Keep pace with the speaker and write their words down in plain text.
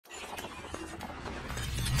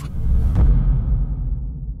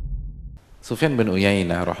Sufyan bin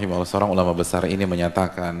Uyainah rahimahullah, seorang ulama besar ini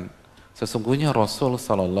menyatakan, sesungguhnya Rasul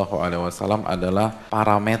Shallallahu Alaihi Wasallam adalah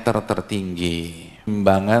parameter tertinggi,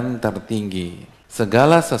 timbangan tertinggi.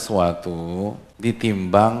 Segala sesuatu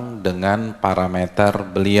ditimbang dengan parameter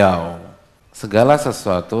beliau. Segala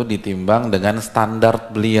sesuatu ditimbang dengan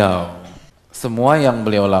standar beliau. Semua yang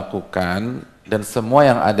beliau lakukan dan semua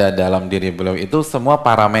yang ada dalam diri beliau itu semua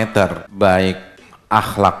parameter, baik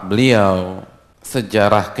akhlak beliau,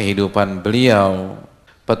 sejarah kehidupan beliau,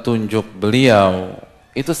 petunjuk beliau,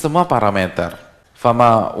 itu semua parameter.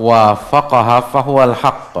 Fama wafaqaha fahuwal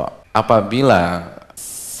haqq. Apabila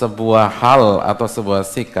sebuah hal atau sebuah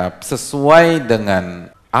sikap sesuai dengan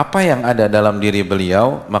apa yang ada dalam diri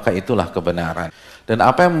beliau, maka itulah kebenaran. Dan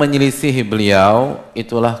apa yang menyelisihi beliau,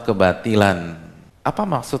 itulah kebatilan. Apa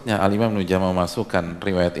maksudnya Al-Imam Ibnu Jama'ah memasukkan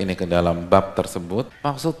riwayat ini ke dalam bab tersebut?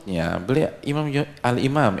 Maksudnya,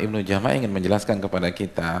 Al-Imam Ibnu Jama'ah ingin menjelaskan kepada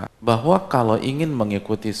kita bahwa kalau ingin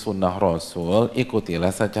mengikuti sunnah Rasul,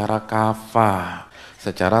 ikutilah secara kafah,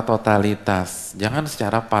 secara totalitas, jangan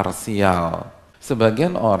secara parsial.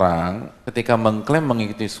 Sebagian orang ketika mengklaim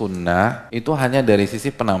mengikuti sunnah itu hanya dari sisi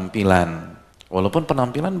penampilan, walaupun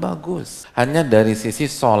penampilan bagus, hanya dari sisi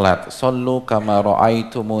sholat. Shollu kama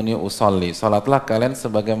ra'aitumuni usolli, sholatlah kalian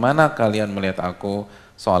sebagaimana kalian melihat aku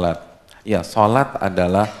sholat. Ya, sholat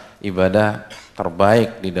adalah ibadah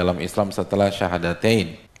terbaik di dalam Islam setelah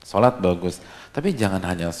syahadatain. Sholat bagus, tapi jangan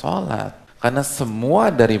hanya sholat, karena semua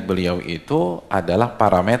dari beliau itu adalah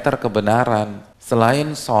parameter kebenaran.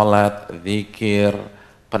 Selain sholat, zikir,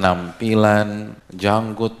 penampilan,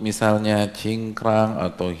 janggut misalnya, cingkrang,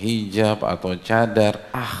 atau hijab, atau cadar,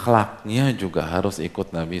 akhlaknya juga harus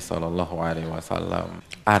ikut Nabi SAW.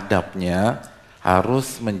 Adabnya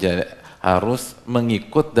harus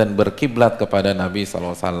mengikut dan berkiblat kepada Nabi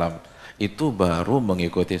SAW. Itu baru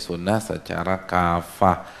mengikuti sunnah secara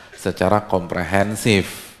kafah, secara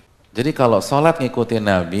komprehensif. Jadi kalau sholat ngikuti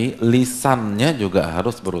Nabi, lisannya juga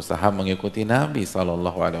harus berusaha mengikuti Nabi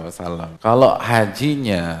SAW. Kalau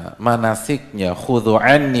hajinya, manasiknya, khudhu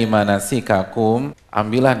anni manasikakum,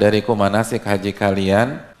 ambillah dariku manasik haji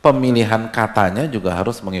kalian, pemilihan katanya juga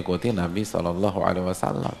harus mengikuti Nabi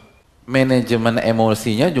SAW. Manajemen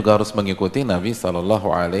emosinya juga harus mengikuti Nabi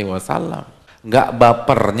SAW. Nggak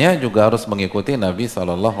bapernya juga harus mengikuti Nabi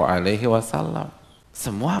SAW.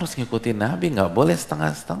 Semua harus ngikutin Nabi, nggak boleh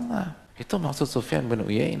setengah-setengah. Itu maksud Sufyan bin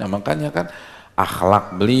Uyainah. Makanya kan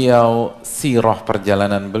akhlak beliau, sirah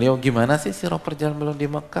perjalanan beliau, gimana sih sirah perjalanan beliau di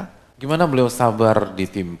Mekah? Gimana beliau sabar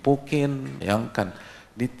ditimpukin, yang kan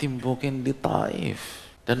ditimpukin di Taif,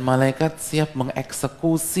 dan malaikat siap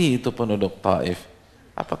mengeksekusi itu penduduk Taif.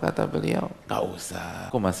 Apa kata beliau? Gak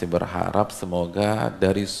usah. Aku masih berharap semoga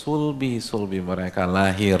dari sulbi-sulbi mereka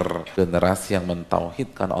lahir generasi yang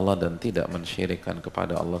mentauhidkan Allah dan tidak mensyirikkan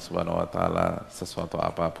kepada Allah Subhanahu wa taala sesuatu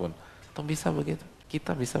apapun. Atau bisa begitu?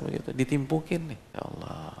 Kita bisa begitu. Ditimpukin nih. Ya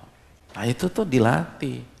Allah. Nah itu tuh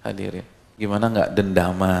dilatih, hadirin. Gimana nggak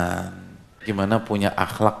dendaman? Gimana punya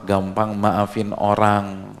akhlak gampang maafin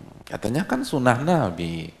orang? Katanya kan sunnah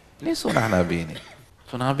Nabi. Ini sunnah Nabi ini.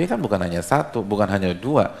 Sunnah Nabi kan bukan hanya satu, bukan hanya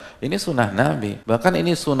dua. Ini sunnah Nabi. Bahkan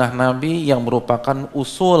ini sunnah Nabi yang merupakan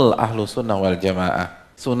usul ahlu sunnah wal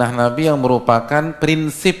jamaah. Sunnah Nabi yang merupakan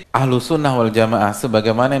prinsip ahlu sunnah wal jamaah.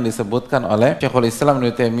 Sebagaimana yang disebutkan oleh Syekhul Islam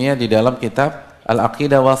Ibnu Taimiyah di dalam kitab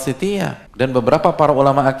Al-Aqidah Wasithiyah. Dan beberapa para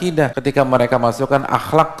ulama akidah ketika mereka masukkan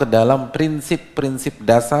akhlak ke dalam prinsip-prinsip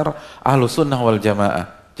dasar ahlu sunnah wal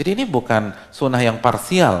jamaah. Jadi ini bukan sunnah yang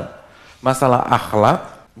parsial. Masalah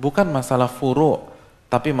akhlak bukan masalah furu',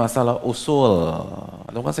 tapi masalah usul.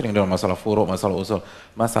 Itu kan sering dalam masalah furu', masalah usul.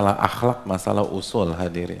 Masalah akhlak, masalah usul,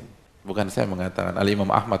 hadirin. Bukan saya mengatakan,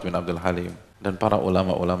 Al-Imam Ahmad bin Abdul Halim dan para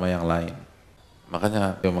ulama-ulama yang lain.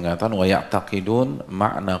 Makanya dia mengatakan wa ya'taqidun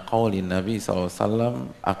ma'na qaulin Nabi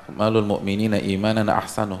SAW akmalul mu'minina imanan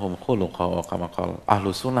ahsanuhum khuluqa wa kama qala.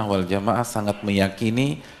 Ahlu sunnah wal jamaah sangat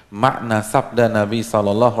meyakini makna sabda Nabi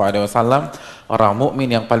SAW, orang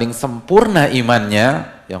mukmin yang paling sempurna imannya,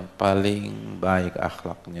 yang paling baik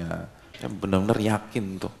akhlaknya. Yang benar-benar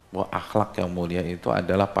yakin tuh bahwa akhlak yang mulia itu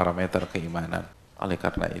adalah parameter keimanan. Oleh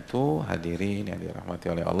karena itu, hadirin yang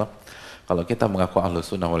dirahmati oleh Allah, kalau kita mengaku ahlu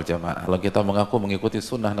sunnah wal jamaah, kalau kita mengaku mengikuti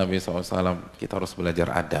sunnah Nabi SAW, kita harus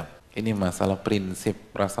belajar adab. Ini masalah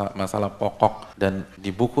prinsip, masalah pokok. Dan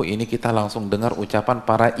di buku ini kita langsung dengar ucapan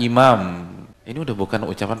para imam. Ini udah bukan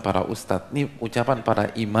ucapan para ustadz, ini ucapan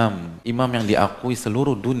para imam. Imam yang diakui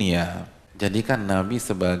seluruh dunia. Jadikan Nabi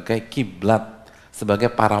sebagai kiblat,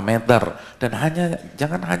 sebagai parameter. Dan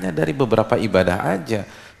jangan hanya dari beberapa ibadah aja.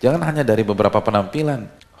 Jangan hanya dari beberapa penampilan.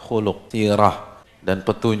 Khuluq, sirah, dan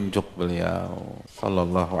petunjuk beliau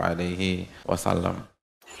sallallahu alaihi wasallam.